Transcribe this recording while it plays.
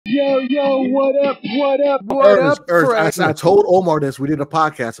yo, what up? I told Omar this. We did a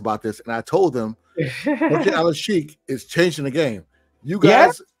podcast about this, and I told him Turki Alalshikh is changing the game. You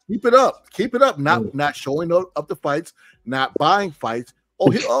guys keep it up. Not showing up the fights, not buying fights.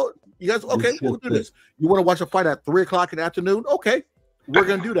 You guys, okay, we'll do this. You want to watch a fight at 3 o'clock in the afternoon? Okay, we're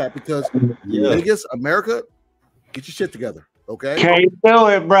gonna do that because Vegas, America, get your shit together. Okay, can't do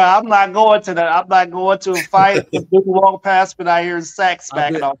it, bro. I'm not going to that. I'm not going to a fight. If people walk past me, I hear sack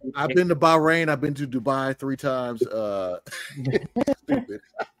smacking off. I've been to Bahrain. I've been to Dubai 3 times. Stupid.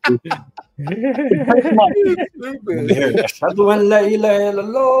 You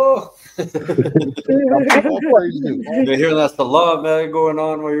hear that's the law, man, going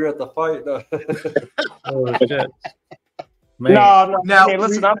on while you're at the fight. Oh shit. Man. No. Now, hey,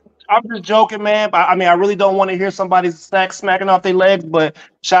 listen, I'm just joking, man. I mean, I really don't want to hear somebody's sack smacking off their legs. But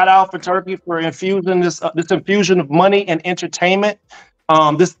shout out for Turkey for infusing this infusion of money and entertainment.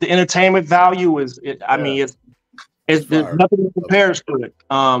 The entertainment value is, there's nothing that compares to it.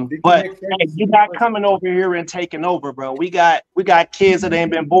 But hey, you're not coming over here and taking over, bro. We got kids that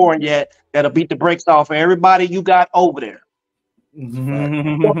ain't been born yet that'll beat the brakes off of everybody you got over there.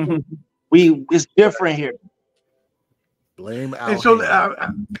 It's different here. Blame and so,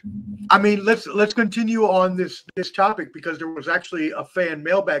 I mean, let's continue on this topic because there was actually a fan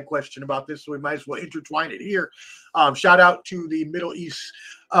mailbag question about this, so we might as well intertwine it here. Shout out to the Middle East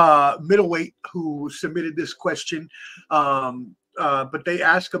middleweight who submitted this question, but they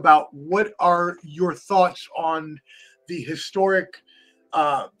ask about what are your thoughts on the historic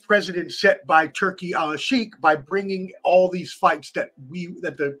precedent set by Turki Alalshikh by bringing all these fights that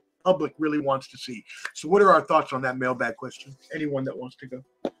the public really wants to see. So what are our thoughts on that mailbag question? Anyone that wants to go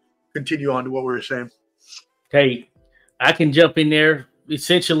continue on to what we were saying? Hey, I can jump in there.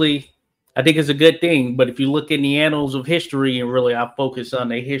 Essentially, I think it's a good thing, but if you look in the annals of history, and really I focus on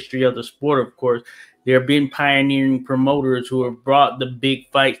the history of the sport, of course, there have been pioneering promoters who have brought the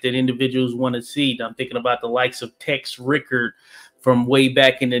big fights that individuals want to see. I'm thinking about the likes of Tex Rickard from way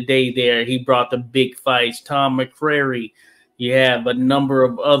back in the day there. He brought the big fights. Tom McCrary. You have a number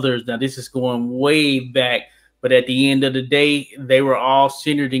of others. Now, this is going way back, but at the end of the day, they were all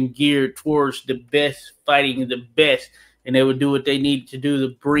centered and geared towards the best, fighting the best, and they would do what they needed to do to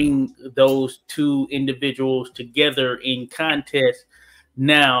bring those two individuals together in contest.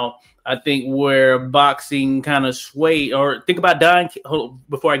 Now, I think where boxing kind of swayed, or think about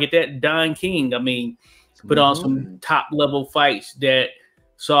before I get that, Don King, I mean, put on some top-level fights that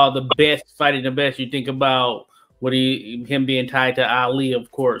saw the best fighting the best. You think about him being tied to Ali, of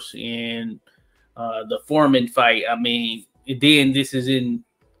course, and the Foreman fight. I mean, then this is in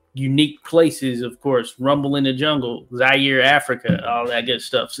unique places, of course, Rumble in the Jungle, Zaire, Africa, all that good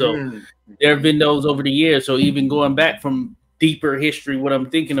stuff. So there have been those over the years. So even going back from deeper history, what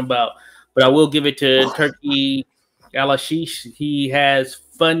I'm thinking about, but I will give it to Turki Alalshikh. He has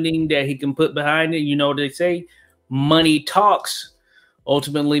funding that he can put behind it. You know what they say, money talks.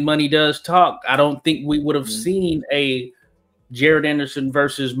 Ultimately, money does talk. I don't think we would have seen a Jared Anderson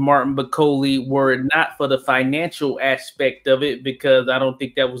versus Martin Bakole were it not for the financial aspect of it, because I don't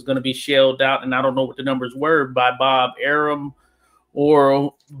think that was going to be shelled out, and I don't know what the numbers were, by Bob Arum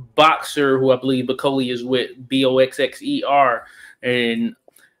or Boxer, who I believe Bakole is with, Boxxer. And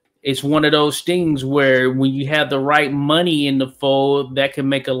it's one of those things where when you have the right money in the fold, that can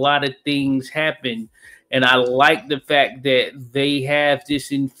make a lot of things happen. And I like the fact that they have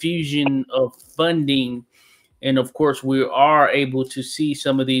this infusion of funding. And, of course, we are able to see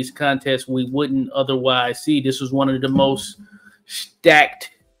some of these contests we wouldn't otherwise see. This was one of the most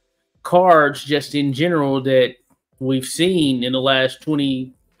stacked cards just in general that we've seen in the last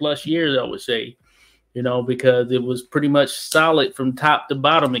 20-plus years, I would say, you know, because it was pretty much solid from top to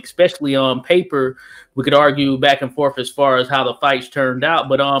bottom, especially on paper. We could argue back and forth as far as how the fights turned out,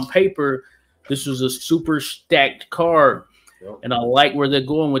 but on paper, this was a super stacked card, and I like where they're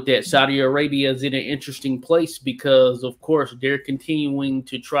going with that. Saudi Arabia is in an interesting place because, of course, they're continuing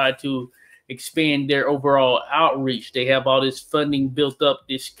to try to expand their overall outreach. They have all this funding built up,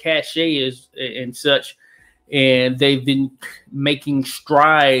 this cachet and such, and they've been making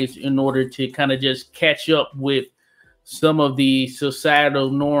strides in order to kind of just catch up with some of the societal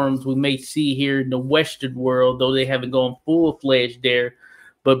norms we may see here in the Western world, though they haven't gone full-fledged there.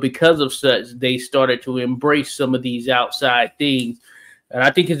 But because of such, they started to embrace some of these outside things. And I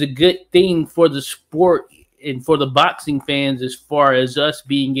think it's a good thing for the sport and for the boxing fans as far as us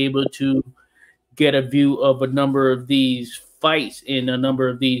being able to get a view of a number of these fights in a number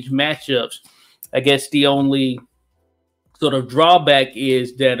of these matchups. I guess the only sort of drawback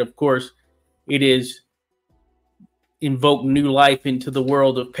is that, of course, it is invoked new life into the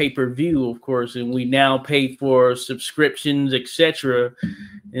world of pay-per-view, of course, and we now pay for subscriptions, etc.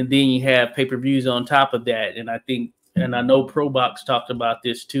 And then you have pay-per-views on top of that. And I think, and I know ProBox talked about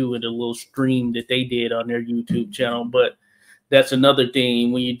this too in a little stream that they did on their YouTube channel, but that's another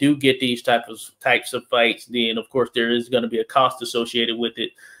thing. When you do get these types of fights, then of course there is going to be a cost associated with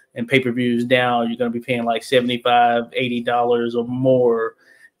it. And pay-per-views now, you're going to be paying like $75, $80 or more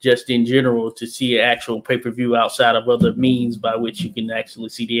just in general to see an actual pay-per-view outside of other means by which you can actually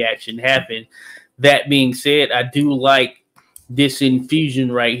see the action happen. That being said, I do like this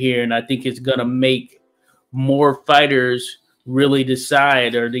infusion right here, and I think it's going to make more fighters really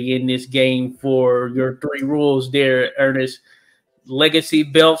decide, are they in this game for your 3 rules there, Ernest, legacy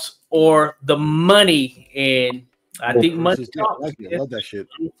belts or the money? And I think money talks. I love that shit.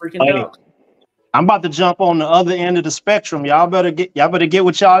 I'm about to jump on the other end of the spectrum. Y'all better get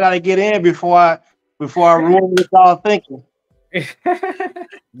what y'all gotta get in before I ruin what y'all thinking.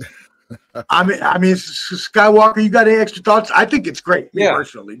 I mean, Skywalker, you got any extra thoughts? I think it's great,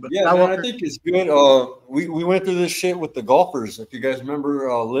 personally. But yeah, man, I think it's good. We went through this shit with the golfers. If you guys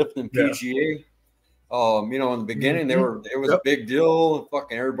remember, Lift and PGA. You know, in the beginning, it was a big deal.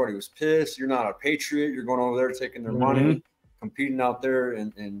 Fucking everybody was pissed. You're not a patriot. You're going over there taking their money, competing out there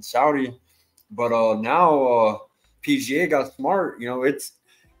in Saudi. But now PGA got smart. You know, it's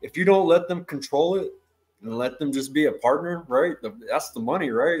if you don't let them control it and let them just be a partner, right? That's the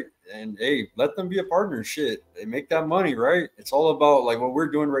money, right? And hey, let them be a partner. Shit, they make that money, right? It's all about like what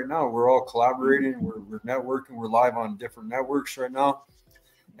we're doing right now. We're all collaborating. We're networking. We're live on different networks right now.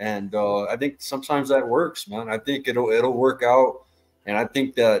 And I think sometimes that works, man. I think it'll work out. And I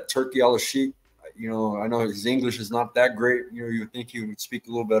think that Turki Alalshikh, you know, I know his English is not that great. You know, you would think he would speak a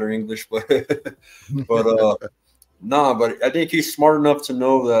little better English, but but I think he's smart enough to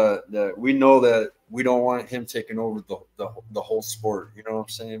know that we know that we don't want him taking over the whole sport. You know what I'm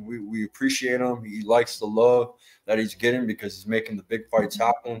saying? We appreciate him. He likes the love that he's getting because he's making the big fights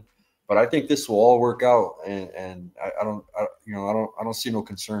happen. But I think this will all work out, and I don't see no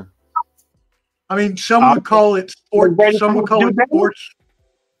concern. I mean, some would call it sport. Some would call it sports.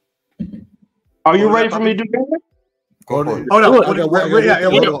 Are you ready for me to do that? Hold on.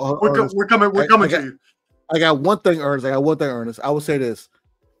 We're coming to you. I got one thing, Ernest. I would say this: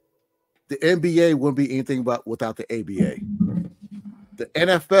 the NBA wouldn't be anything without the ABA. The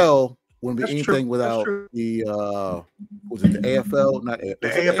NFL wouldn't be anything without the was it the AFL? Not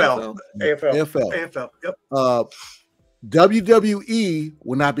AFL. The AFL. Yep. WWE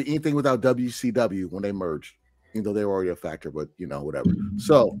would not be anything without WCW when they merged, even though they were already a factor. But you know, whatever.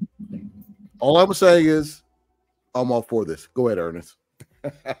 So all I'm saying is, I'm all for this. Go ahead, Ernest.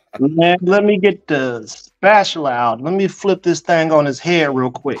 Man, let me get the spatula out. Let me flip this thing on his head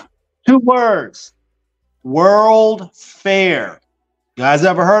real quick. 2 words: World Fair. You guys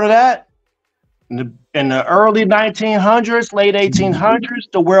ever heard of that? In the early 1900s, late 1800s,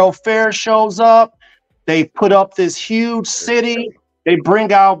 the World Fair shows up. They put up this huge city. They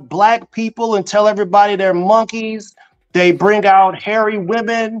bring out black people and tell everybody they're monkeys. They bring out hairy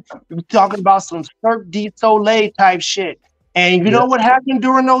women. We're talking about some Cirque du Soleil type shit. And you know what happened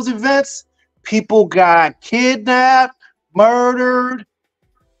during those events? People got kidnapped, murdered,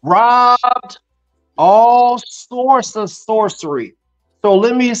 robbed, all sorts of sorcery. So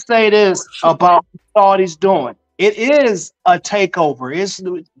let me say this about what Saudi's doing. It is a takeover.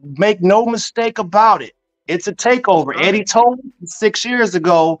 Make no mistake about it. It's a takeover. Eddie told me 6 years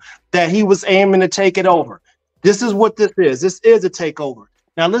ago that he was aiming to take it over. This is what this is. This is a takeover.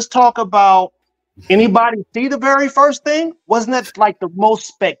 Now let's talk about, anybody see the very first thing? Wasn't that like the most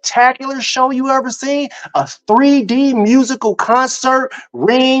spectacular show you ever seen? A 3D musical concert,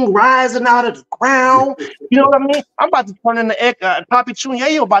 ring rising out of the ground. You know what I mean? I'm about to turn into Papi Choon.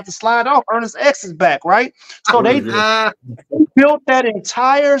 Yayo about to slide off. Ernest X is back, right? So they built that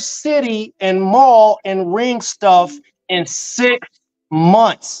entire city and mall and ring stuff in 6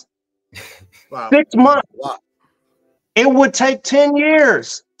 months. Wow. 6 months. Wow. It would take 10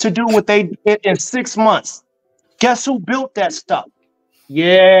 years to do what they did in 6 months. Guess who built that stuff?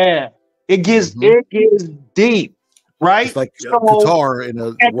 Yeah, it gets deep, right? It's like Qatar in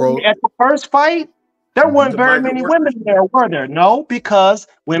the world. At the first fight, there weren't very many women there, were there? No, because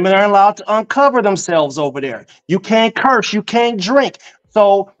women aren't allowed to uncover themselves over there. You can't curse, you can't drink.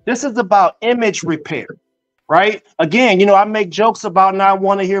 So this is about image repair, right? Again, you know, I make jokes about not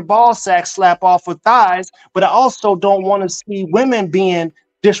wanting to hear ball sacks slap off with thighs, but I also don't want to see women being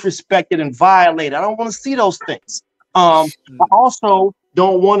disrespected and violated. I don't want to see those things. I also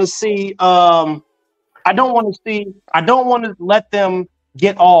don't want to see. I don't want to let them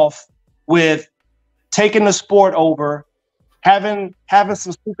get off with taking the sport over, having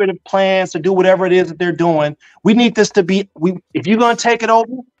some secretive plans to do whatever it is that they're doing. We need this to be, if you're going to take it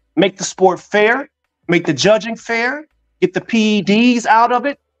over, make the sport fair, make the judging fair, get the PEDs out of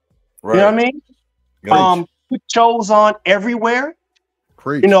it. Right. You know what I mean? Put shows on everywhere.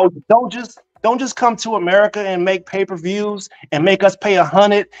 Preach. You know, don't just come to America and make pay-per-views and make us pay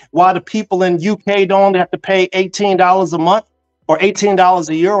 $100 while the people in UK don't have to pay $18 a month or $18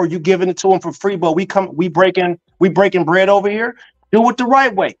 a year, or you giving it to them for free, but we breaking bread over here. Do it the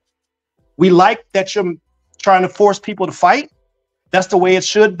right way. We like that you're trying to force people to fight. That's the way it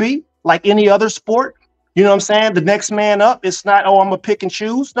should be, like any other sport. You know what I'm saying? The next man up. It's not, I'm going to pick and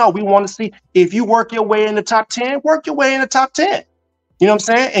choose. No, we want to see if you work your way in the top 10, work your way in the top 10. You know what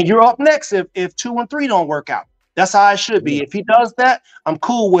I'm saying? And you're up next if 2 and 3 don't work out. That's how it should be. If he does that, I'm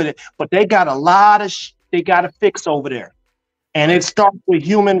cool with it. But they got a lot of they got to fix over there. And it starts with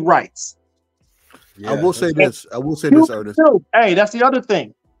human rights. Yeah, I will say this, Ernest. Hey, that's the other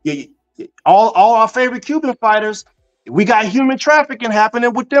thing. All our favorite Cuban fighters, we got human trafficking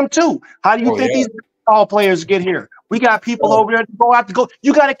happening with them too. How do you think these all players get here? We got people over there to go.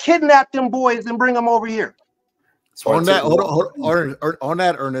 You got to kidnap them boys and bring them over here. On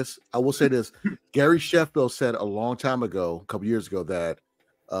that, Ernest, I will say this. Gary Sheffield said a long time ago, a couple years ago, that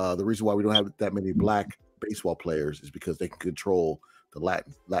the reason why we don't have that many black baseball players is because they can control the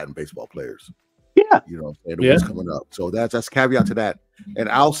Latin baseball players. Yeah. You know, and what's coming up. So that's caveat to that. And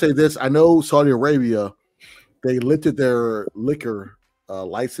I'll say this. I know Saudi Arabia, they lifted their liquor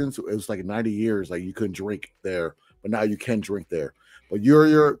license. It was like 90 years, like you couldn't drink there, but now you can drink there. But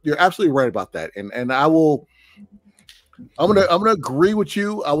you're absolutely right about that. And I'm gonna agree with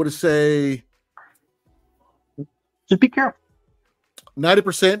you. I would say just be careful.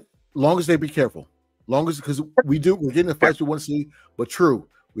 90%, long as they be careful. Because we're getting the fights we want to see, but true,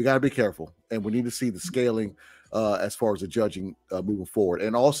 we got to be careful, and we need to see the scaling as far as the judging moving forward.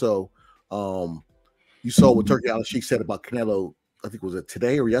 And also, you saw what Turki Alalshikh said about Canelo. I think was it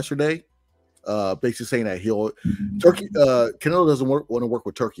today or yesterday? Basically saying that Canelo doesn't want to work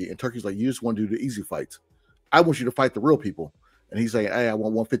with Turki, and Turki's like, you just want to do the easy fights. I want you to fight the real people. And he's saying, hey, I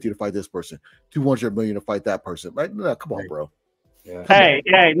want 150 to fight this person, 200 million to fight that person. Right? No, come on, bro. Yeah. Hey,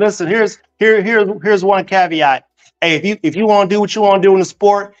 listen, here's one caveat. Hey, if you want to do what you want to do in the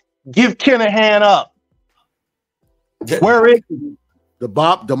sport, give Ken a hand up. Where is he? The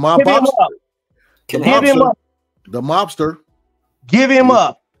mobster. Give him up. The mobster. Give him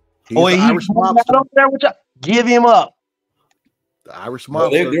up. He's the Irish mobster. Give him up. The Irish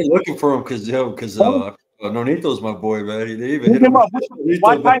mobster. Well, they're looking for him because Nonito's my boy, man. They even hit him. A lot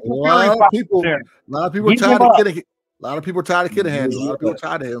of people are tired of kidding. A lot of people are tired of Kinahan. A lot of people are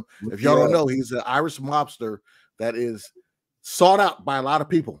tired of him. If y'all don't know, he's an Irish mobster that is sought out by a lot of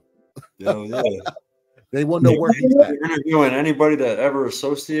people. Yeah. They want to know where he's at. Interviewing anybody that ever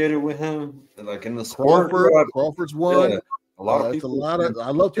associated with him, like in the sport. Crawford's one. Yeah. A lot of people.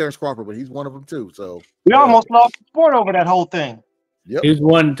 I love Terrence Crawford, but he's one of them too. So we almost lost the sport over that whole thing. Yep. He's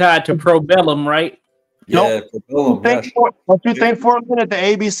one tied to Pro Bellum, right? Yeah, Don't you think for a minute the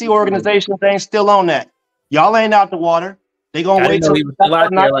ABC organization ain't still on that? Y'all ain't out the water. They gonna wait till like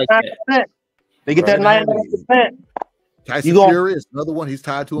they get that 99%. Tyson Fury is another one. He's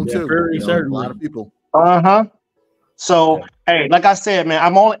tied to him too. A lot of people. So hey, like I said, man,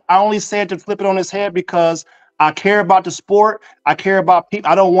 I only said to flip it on his head because I care about the sport. I care about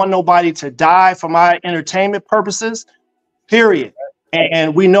people. I don't want nobody to die for my entertainment purposes. Period.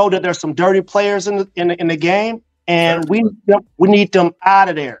 And we know that there's some dirty players in the game, and we need them out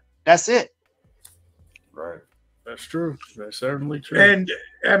of there. That's it. Right. That's true. That's certainly true. And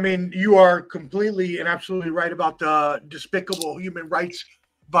I mean, you are completely and absolutely right about the despicable human rights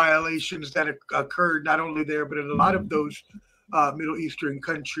violations that occurred not only there, but in a lot of those Middle Eastern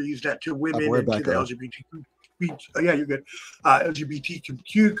countries that to women and to the LGBTQ. Yeah, you're good.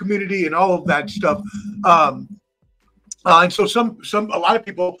 LGBTQ community and all of that stuff. And so a lot of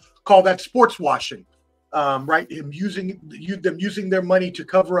people call that sports washing, right? Them using their money to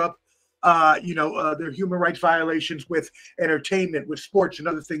cover up, their human rights violations with entertainment, with sports and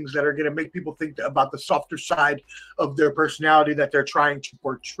other things that are going to make people think about the softer side of their personality that they're trying to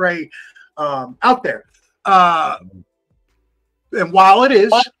portray out there. And while it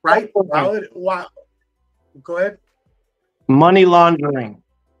is, right? Go ahead. Money laundering.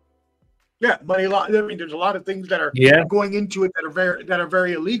 Yeah, money laundering. I mean, there's a lot of things that are going into it that are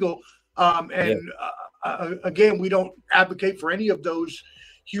very illegal. Again, we don't advocate for any of those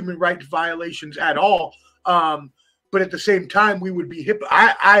human rights violations at all. But at the same time, we would be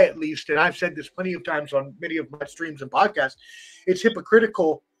I at least, and I've said this plenty of times on many of my streams and podcasts, it's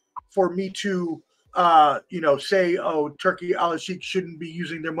hypocritical for me to say, oh, Turki Alalshikh shouldn't be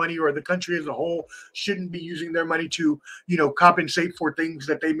using their money, or the country as a whole shouldn't be using their money to, compensate for things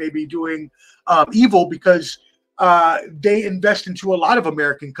that they may be doing evil, because they invest into a lot of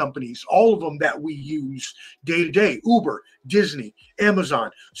American companies, all of them that we use day to day: Uber, Disney,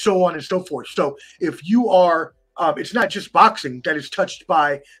 Amazon, so on and so forth. So if you are, it's not just boxing that is touched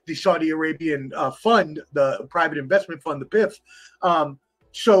by the Saudi Arabian fund, the private investment fund, the PIF.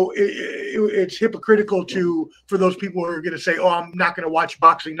 So it's hypocritical for those people who are going to say, "Oh, I'm not going to watch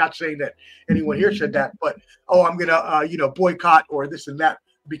boxing." Not saying that anyone here said that, but "Oh, I'm going to boycott or this and that,"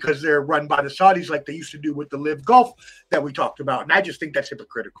 because they're run by the Saudis like they used to do with the Live Golf that we talked about. And I just think that's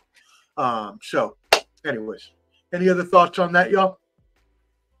hypocritical. So anyways, any other thoughts on that, y'all?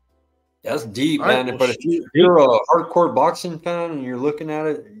 That's deep, man. Right, well, but if you're a hardcore boxing fan and you're looking at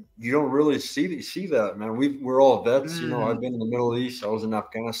it, you don't really see that, man. We're all vets. I've been in the Middle East. I was in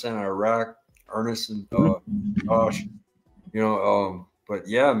Afghanistan, Iraq, Ernest, and Josh. But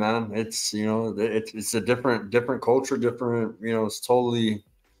yeah, man, it's it's a different culture, different. It's totally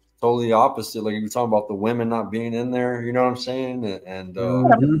opposite. Like you're talking about the women not being in there. You know what I'm saying? And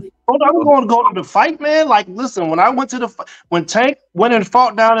hold on, I'm going to go to the fight, man. Like, listen, when I went to when Tank went and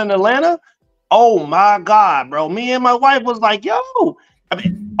fought down in Atlanta, oh my God, bro! Me and my wife was like, yo. I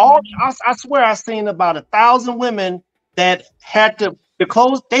mean, I swear I seen about 1,000 women that had the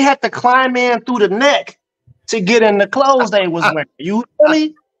clothes. They had to climb in through the neck to get in the clothes they was wearing. You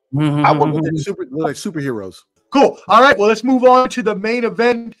really? I would like superheroes. Cool. All right. Well, let's move on to the main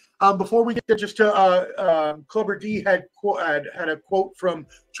event. Before we get there, just to Clubber D had a quote from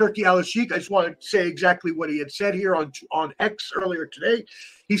Turki Alalshikh. I just want to say exactly what he had said here on X earlier today.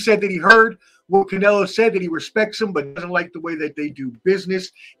 He said that he heard what Canelo said, that he respects him, but doesn't like the way that they do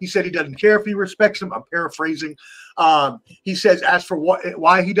business. He said he doesn't care if he respects him. I'm paraphrasing. He says, as for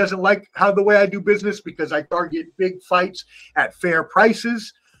why he doesn't like the way I do business, because I target big fights at fair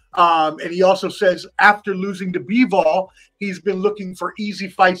prices. And he also says after losing to Bivol, he's been looking for easy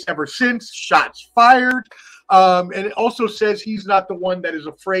fights ever since. Shots fired. And it also says he's not the one that is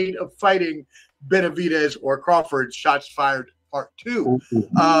afraid of fighting Benavidez or Crawford. Shots fired part 2.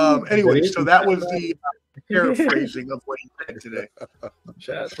 Anyway, so that was the paraphrasing of what he said today.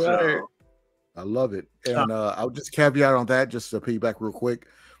 Shots fired. I love it. And I'll just caveat on that, just to piggyback real quick.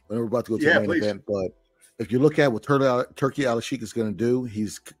 When we're about to go to the main event, but if you look at what Turki Alalshikh is going to do,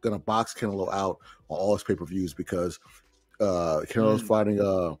 he's going to box Canelo out on all his pay-per-views, because Canelo's fighting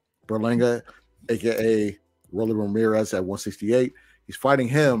Berlanga, a.k.a. Rolly Ramirez, at 168. He's fighting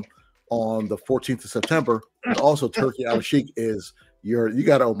him on the 14th of September. And also Turki Alalshikh is you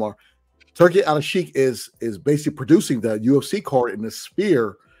got it, Omar. Turki Alalshikh is basically producing the UFC card in the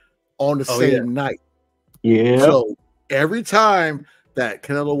Sphere on the same night. Yeah. So every time that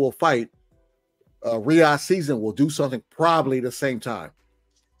Canelo will fight, Riyadh season will do something probably the same time.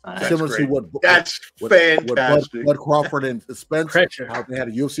 Similar to what fantastic. Bud Crawford and Spence, how they had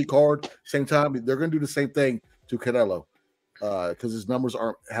a UFC card same time. They're going to do the same thing to Canelo, because his numbers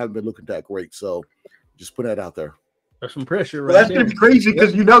haven't been looking that great. So just put that out there. There's some pressure. Well, that's going to be crazy,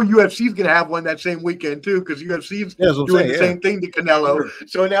 because UFC is going to have one that same weekend too, because UFC is doing the same thing to Canelo.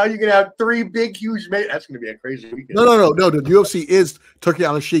 So now you're going to have 3 big, huge. That's going to be a crazy weekend. No. The UFC is Turki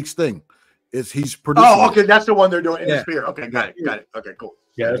Alalshikh's thing. He's producing. Oh, okay, that's the one they're doing in the Sphere. Okay, got it. Okay, cool.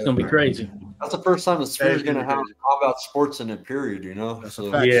 Yeah, it's gonna be crazy. That's the first time the Sphere is gonna have combat sports in it. Period. That's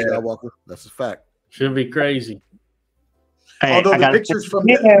a fact. Yeah, Walker. That's a fact. Should be crazy. Hey, although the pictures from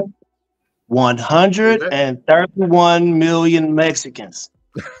 131 million Mexicans.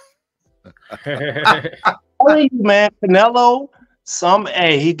 Telling you, man, Canelo,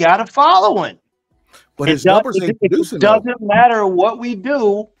 he got a following. But his numbers ain't producing. It doesn't matter what we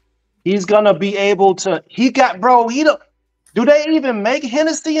do. He's gonna be able to. Do they even make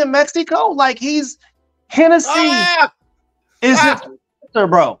Hennessy in Mexico? Like Hennessy is his sister,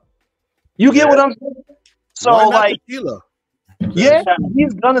 bro. You get what I'm saying? So like, tequila? Yeah,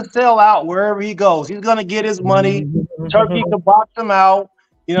 he's gonna sell out wherever he goes. He's gonna get his money. Turkey can box him out.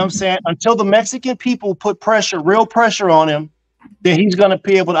 You know what I'm saying? Until the Mexican people put real pressure on him, then he's gonna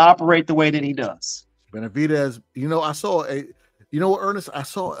be able to operate the way that he does. Benavidez, I saw Ernest, I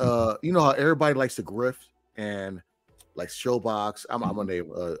saw how everybody likes to grift and like showbox. I'm gonna name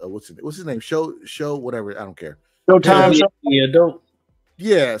what's his name? Show whatever, I don't care. Showtime.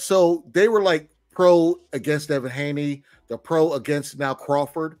 Yeah, so they were like pro against Devin Haney, the pro against now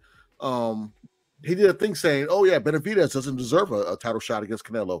Crawford. He did a thing saying, "Oh yeah, Benavidez doesn't deserve a title shot against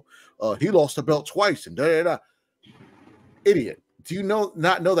Canelo. He lost the belt twice." And idiot. Do you not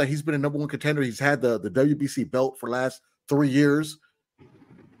know that he's been a number 1 contender? He's had the WBC belt for the last 3 years.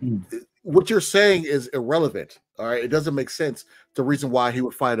 what you're saying is irrelevant. All right, it doesn't make sense. The reason why he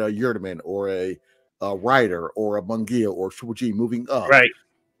would fight a Yurdaman or a Ryder or a Munguia or Triple G moving up. Right.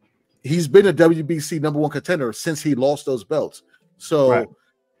 He's been a WBC #1 contender since he lost those belts. So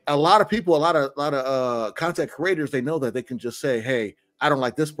a lot of people, a lot of content creators, they know that they can just say, "Hey, I don't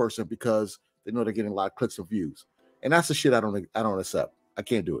like this person," because they know they're getting a lot of clicks and views, and that's the shit I don't accept. I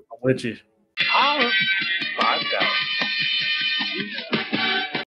can't do it. I'm with you. 5,000.